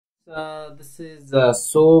This is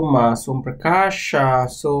Som Prakash.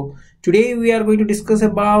 So today we are going to discuss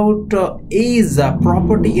about is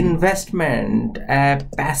property investment a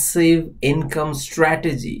passive income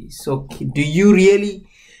strategy? So do you really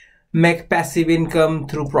make passive income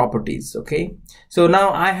through properties? Okay, so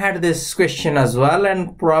now I had this question as well,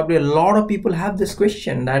 and probably a lot of people have this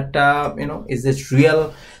question that is this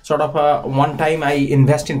real sort of a one time I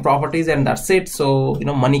invest in properties and that's it, so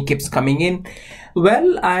money keeps coming in?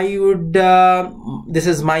 Well, I would this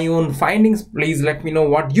is my own findings, please let me know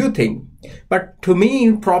what you think. But to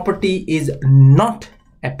me, property is not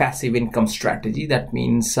a passive income strategy. That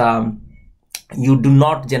means you do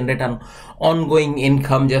not generate an ongoing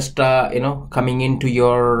income just coming into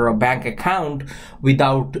your bank account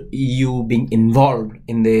without you being involved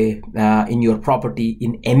in the in your property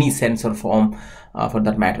in any sense or form, for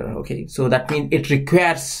that matter. Okay, so that means it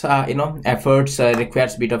requires efforts,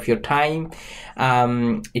 requires a bit of your time.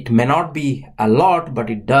 It may not be a lot, but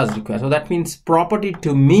it does require. So that means property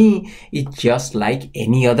to me is just like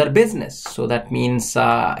any other business. So that means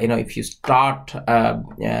if you start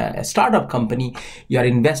a startup company, you are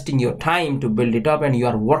investing your time to build it up and you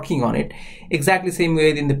are working on it. Exactly same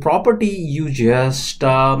way in the property, you just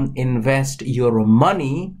invest your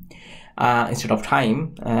money instead of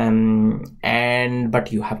time,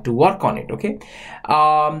 but you have to work on it. Okay,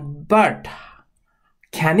 but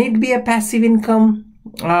can it be a passive income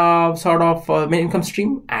income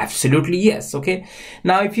stream? Absolutely yes. Okay,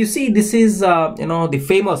 now if you see, this is the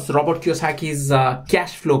famous Robert Kiyosaki's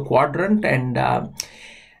cash flow quadrant, and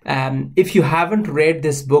if you haven't read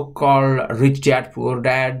this book called Rich Dad Poor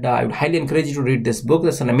Dad, I would highly encourage you to read this book.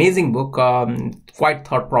 That's an amazing book, quite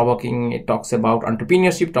thought-provoking. It talks about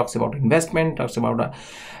entrepreneurship, talks about investment, talks about a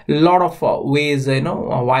lot of ways,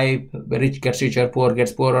 why rich gets richer, poor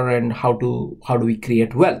gets poorer, and how do we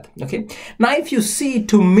create wealth. Okay, now if you see,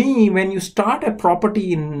 to me, when you start a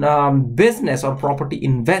property in business or property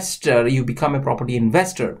investor, you become a property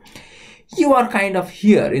investor, you are kind of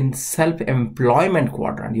here in self-employment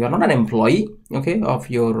quadrant. You are not an employee, okay, of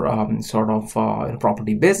your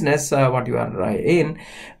property business, what you are in,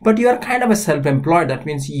 but you are kind of a self-employed. That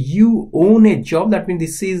means you own a job. That means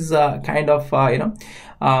this is kind of a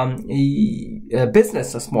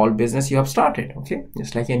business, a small business you have started, okay,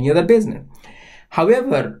 just like any other business.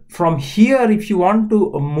 However, from here, if you want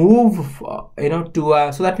to move, so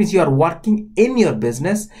that means you are working in your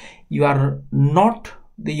business. You are not,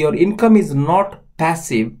 your income is not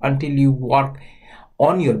passive until you work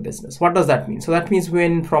on your business. What does that mean? So that means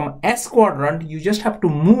when from S quadrant, you just have to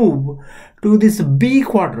move to this B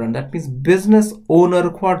quadrant. That means business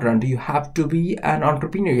owner quadrant. You have to be an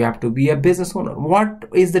entrepreneur. You have to be a business owner. What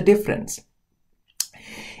is the difference?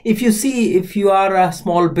 If you see, if you are a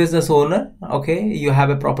small business owner, okay, you have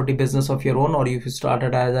a property business of your own, or if you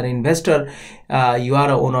started as an investor, you are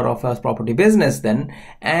a owner of a property business then,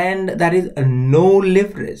 and there is no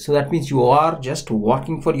leverage. So that means you are just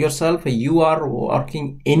working for yourself. You are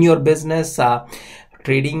working in your business,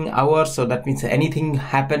 trading hours. So that means anything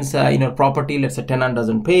happens in your property, let's say tenant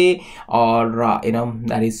doesn't pay, or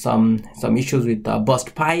there is some issues with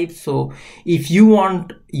burst pipes. So if you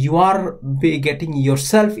want, you are getting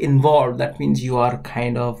yourself involved. That means you are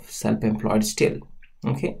kind of self-employed still.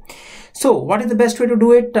 Okay, so what is the best way to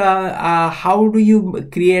do it? How do you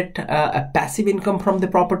create a passive income from the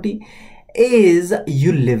property? Is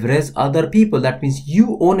you leverage other people. That means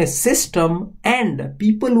you own a system and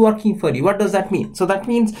people working for you. What does that mean? So that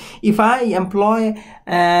means if I employ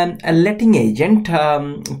a letting agent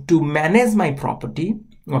to manage my property,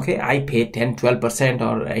 okay, I pay 10-12%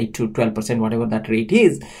 or 8 to 12%, whatever that rate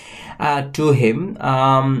is, to him,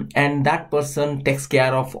 and that person takes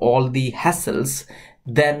care of all the hassles,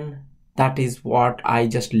 then that is what I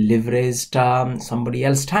just leveraged somebody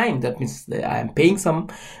else's time. That means I am paying some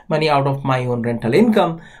money out of my own rental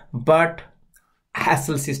income, but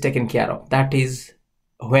hassles is taken care of. That is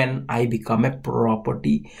when I become a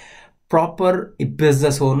proper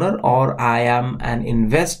business owner, or I am an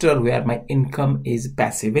investor where my income is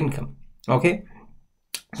passive income. Okay,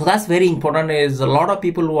 so that's very important. Is a lot of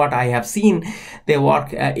people, what I have seen, they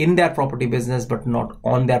work in their property business but not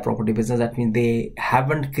on their property business. That means they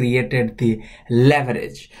haven't created the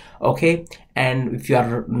leverage. Okay, and if you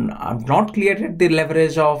are not created the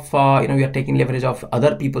leverage of you are taking leverage of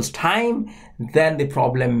other people's time, then the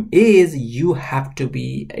problem is you have to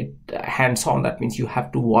be hands-on. That means you have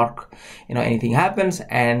to work, anything happens,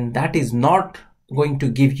 and that is not going to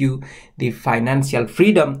give you the financial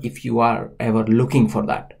freedom if you are ever looking for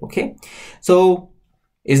that. Okay, so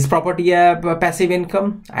Is property a passive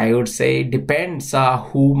income? I would say depends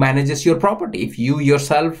who manages your property. If you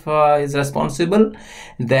yourself is responsible,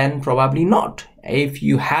 then probably not. If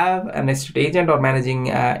you have an estate agent or managing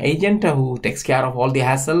agent who takes care of all the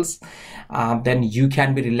hassles, then you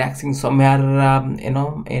can be relaxing somewhere,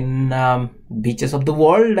 in beaches of the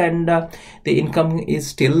world, and the income is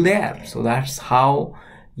still there. So that's how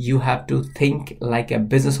you have to think like a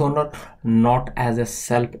business owner, not as a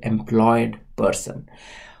self-employed person.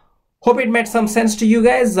 Hope it made some sense to you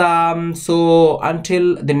guys. So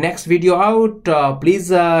until the next video out, please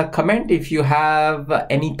comment if you have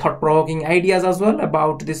any thought-provoking ideas as well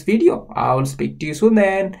about this video. I'll speak to you soon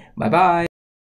then. Bye bye.